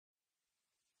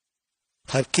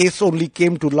Her case only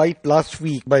came to light last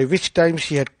week, by which time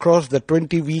she had crossed the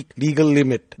 20-week legal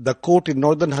limit. The court in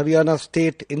northern Haryana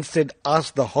state instead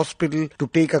asked the hospital to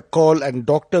take a call, and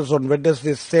doctors on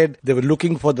Wednesday said they were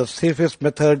looking for the safest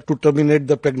method to terminate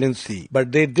the pregnancy.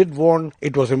 But they did warn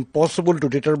it was impossible to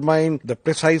determine the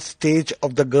precise stage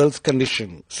of the girl's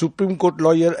condition. Supreme Court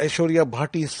lawyer Aishwarya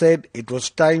Bhati said it was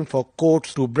time for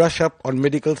courts to brush up on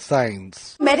medical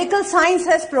science. Medical science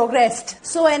has progressed.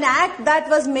 So an act that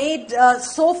was made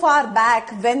so far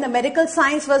back, when the medical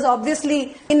science was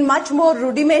obviously in much more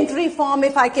rudimentary form,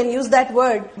 if I can use that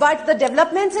word. But the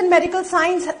developments in medical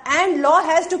science and law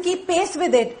has to keep pace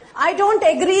with it. I don't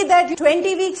agree that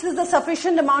 20 weeks is the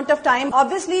sufficient amount of time.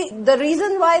 Obviously, the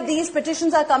reason why these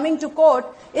petitions are coming to court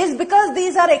is because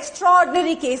these are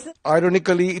extraordinary cases.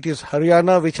 Ironically, it is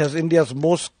Haryana which has India's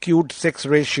most skewed sex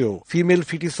ratio. Female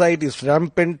feticide is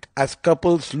rampant as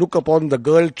couples look upon the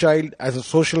girl child as a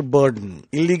social burden.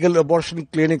 Illegal abortion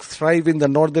clinics thrive in the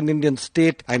northern Indian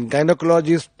state, and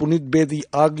gynecologist Punit Bedi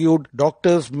argued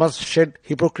doctors must shed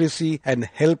hypocrisy and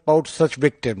help out such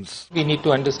victims. We need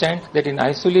to understand that in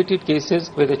isolated cases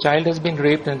where the child has been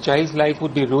raped and the child's life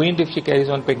would be ruined if she carries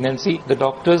on pregnancy, the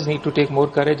doctors need to take more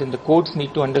courage and the courts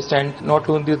need to understand not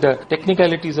only the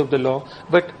technicalities of the law,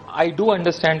 but I do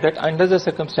understand that under the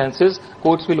circumstances,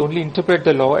 courts will only interpret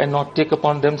the law and not take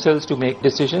upon themselves to make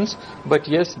decisions. But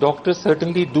yes, doctors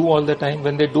certainly do all the time.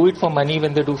 When they do it for money,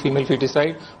 when they do female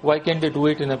feticide, why can't they do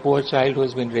it in a poor child who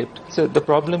has been raped? So the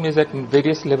problem is at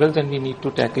various levels and we need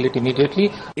to tackle it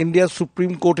immediately. India's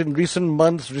Supreme Court in recent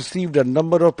months received a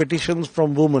number of petitions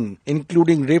from women,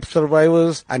 including rape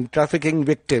survivors and trafficking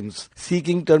victims,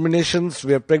 seeking terminations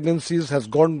where pregnancies has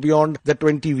gone beyond the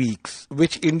 20 weeks,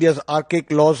 which India's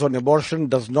archaic laws on abortion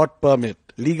does not permit.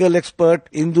 Legal expert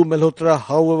Indu Malhotra,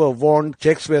 however, warned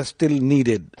checks were still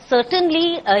needed.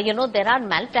 Certainly, there are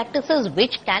malpractices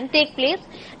which can take place,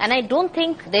 and I don't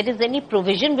think there is any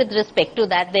provision with respect to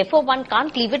that. Therefore, one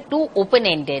can't leave it too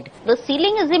open-ended. The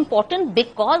sealing is important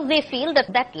because they feel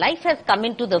that life has come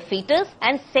into the fetus,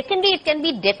 and secondly, it can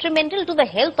be detrimental to the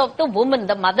health of the woman,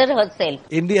 the mother herself.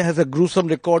 India has a gruesome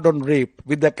record on rape,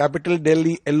 with the capital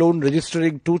Delhi alone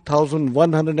registering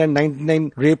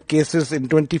 2,199 rape cases in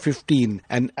 2015.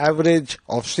 An average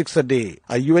of 6 a day.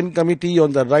 A UN committee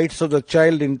on the rights of the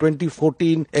child in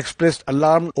 2014 expressed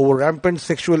alarm over rampant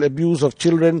sexual abuse of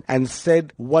children and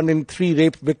said 1 in 3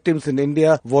 rape victims in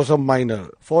India was a minor.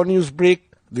 For Newsbreak,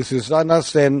 this is Rana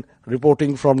Sen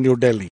reporting from New Delhi.